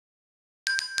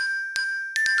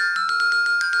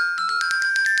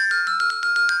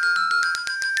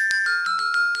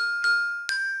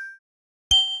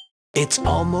It's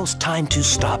almost time to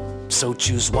stop, so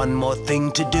choose one more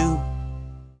thing to do.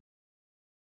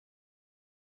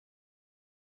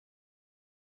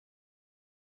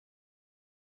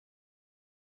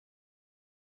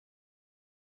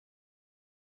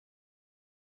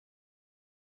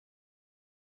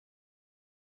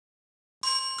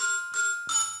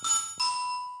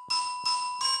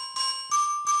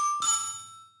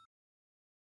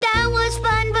 That was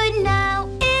fun, but now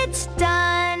it's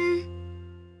done.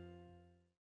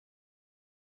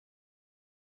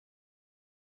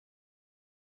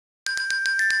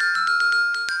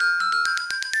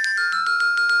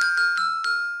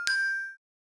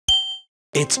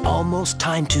 It's almost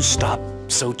time to stop,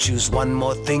 so choose one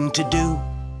more thing to do.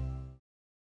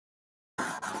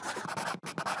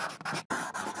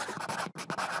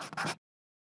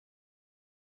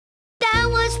 That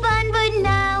was fun, but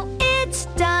now it's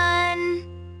done.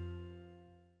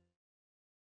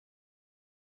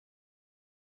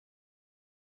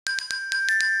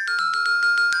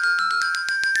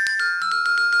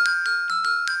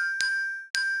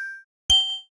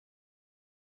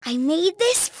 I made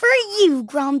this for you,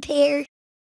 Grandpere.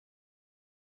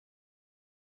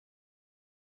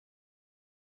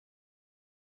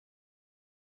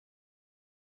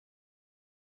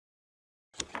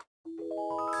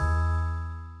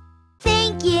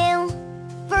 Thank you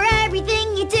for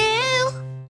everything you do.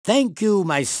 Thank you,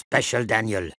 my special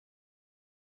Daniel.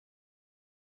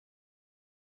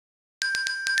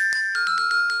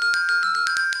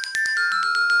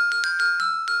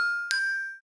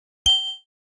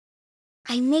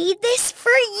 I made this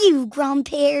for you,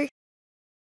 Grandpere.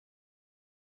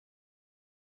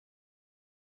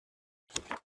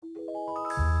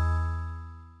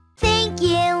 Thank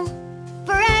you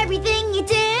for everything you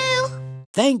do.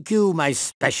 Thank you, my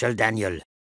special Daniel.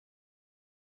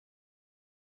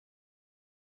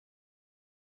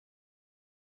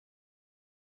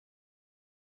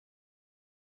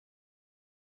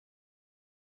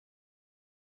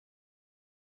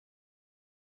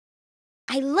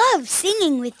 I love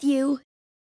singing with you.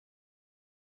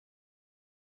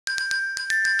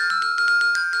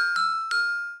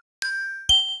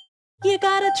 You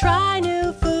gotta try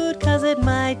new food 'cause it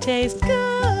might taste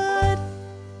good.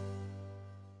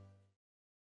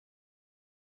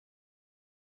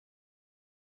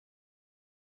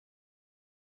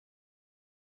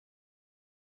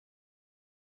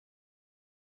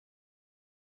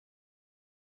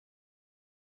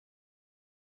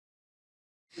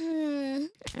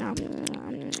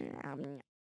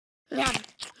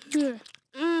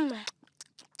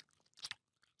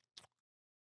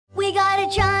 We gotta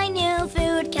try new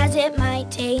food 'cause it might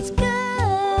taste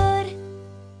good.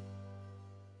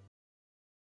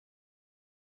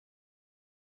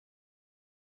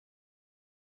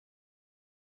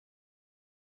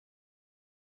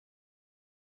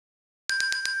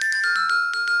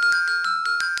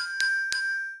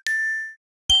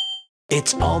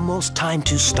 It's almost time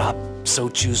to stop, so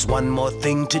choose one more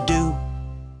thing to do.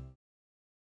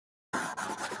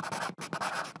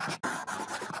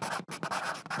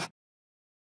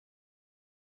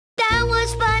 That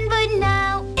was fun, but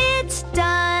now it's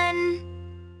done.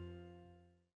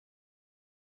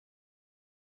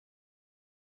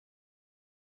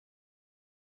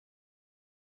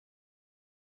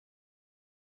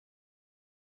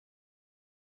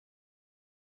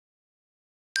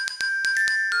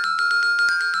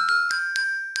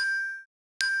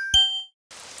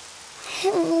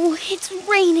 Oh, it's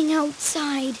raining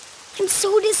outside. I'm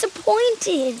so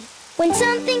disappointed. When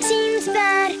something seems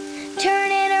bad,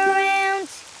 turn it around.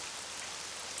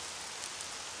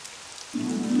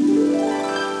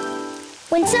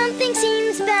 When something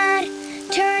seems bad,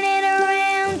 turn it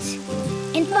around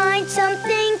and find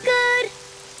something good.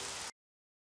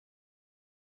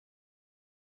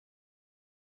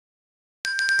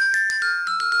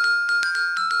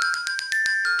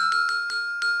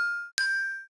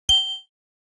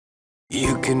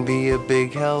 You can be a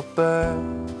big helper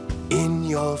in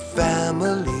your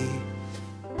family.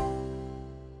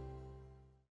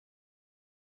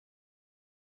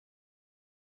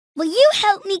 Will you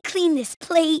help me clean this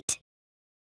plate?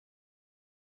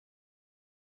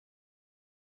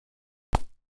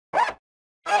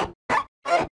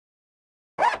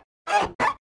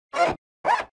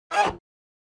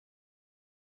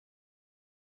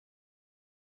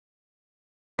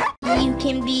 You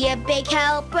can be a big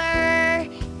helper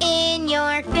in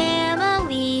your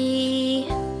family.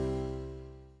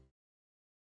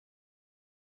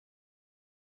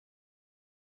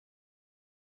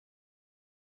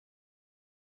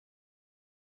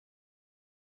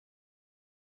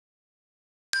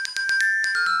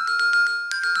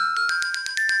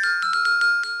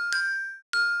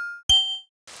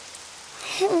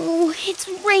 Oh, it's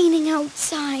raining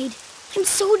outside. I'm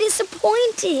so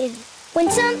disappointed.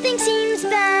 When something seems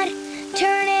bad,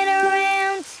 turn it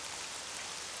around.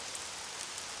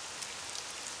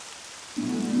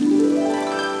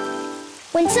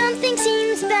 When something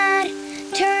seems bad,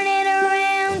 turn it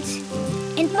around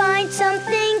and find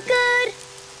something good.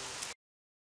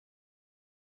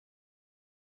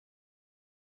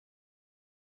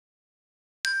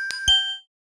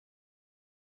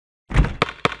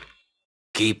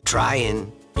 Keep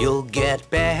trying, you'll get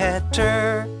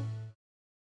better.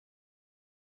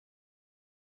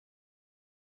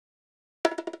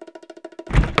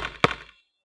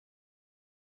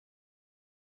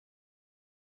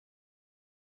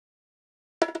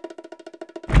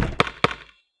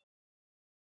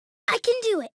 I can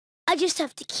do it. I just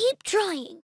have to keep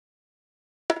trying.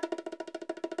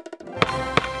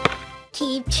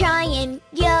 Keep trying,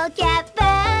 you'll get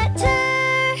better.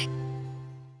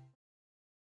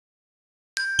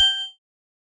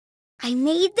 I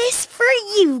made this for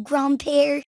you,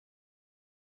 Grandpere.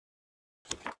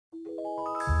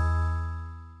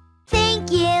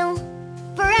 Thank you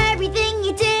for everything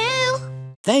you do.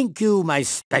 Thank you, my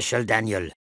special Daniel.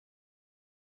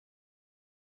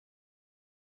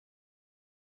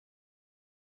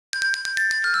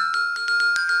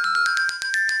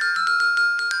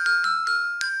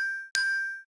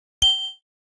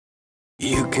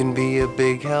 You can be a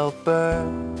big helper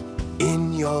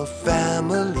in your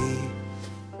family.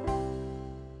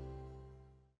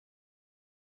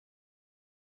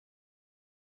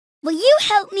 Will you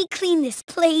help me clean this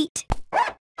plate?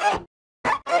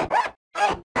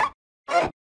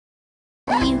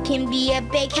 You can be a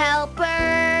big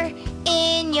helper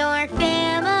in your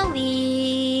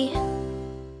family.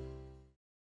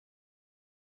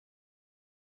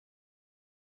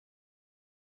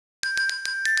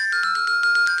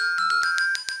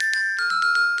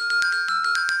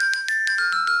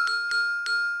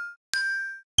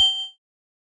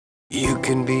 You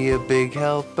can be a big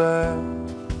helper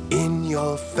in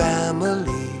your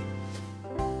family.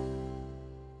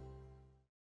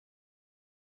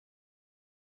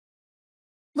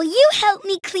 Will you help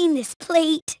me clean this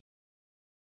plate?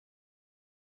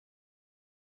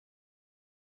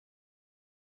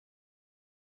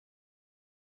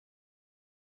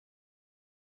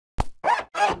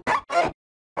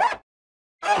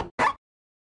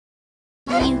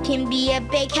 You can be a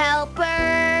big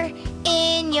helper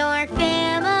in your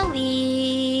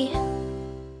family.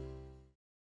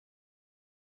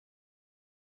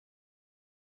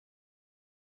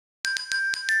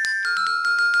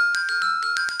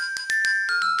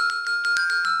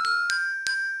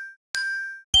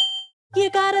 You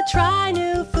gotta try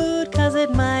new food 'cause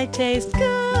it might taste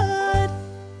good.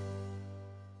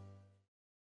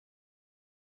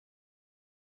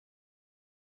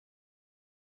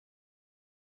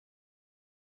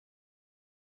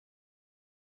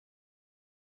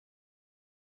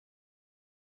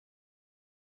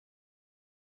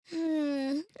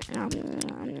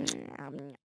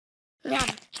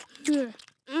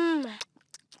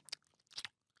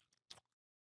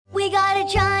 We gotta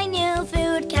try new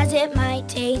food 'cause it might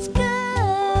taste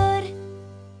good.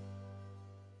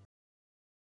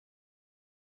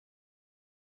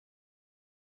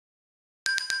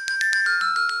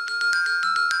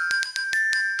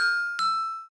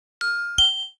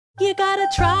 You gotta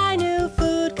try new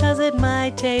food 'cause it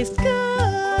might taste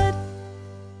good.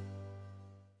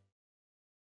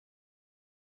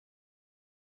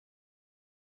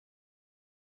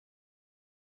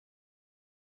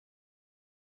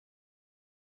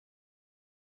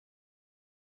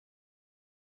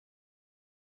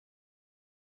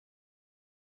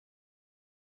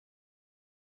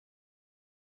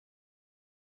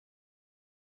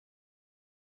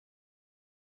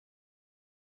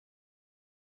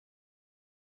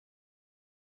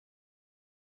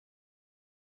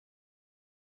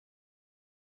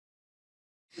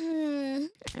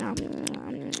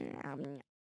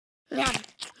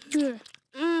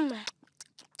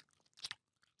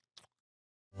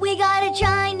 We gotta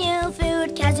try new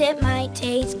food 'cause it might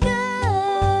taste good.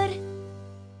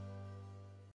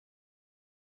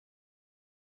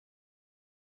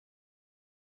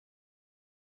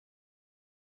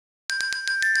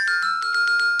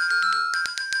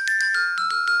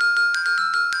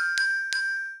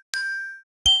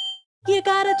 You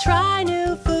gotta try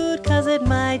new food 'cause it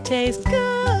might taste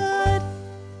good.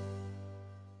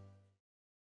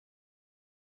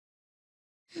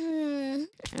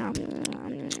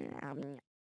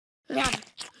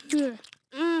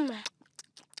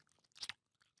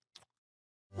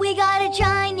 We gotta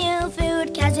try new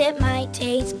food 'cause it might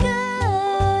taste good.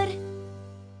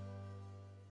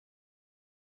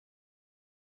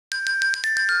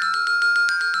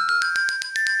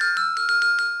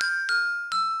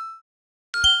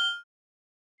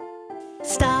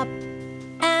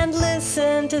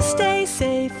 to stay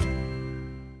safe.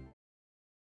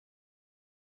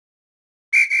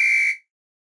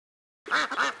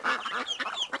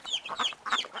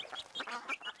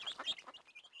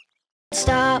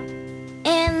 Stop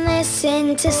and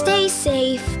listen to stay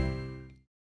safe.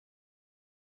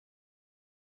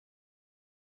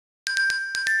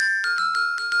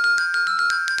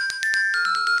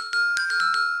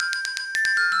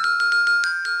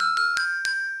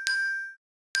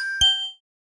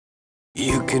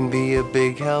 You can be a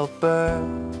big helper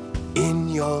in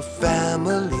your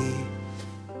family.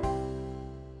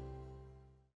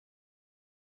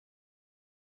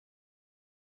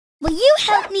 Will you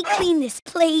help me clean this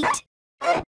plate?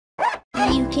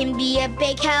 You can be a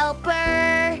big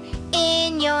helper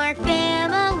in your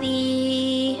family.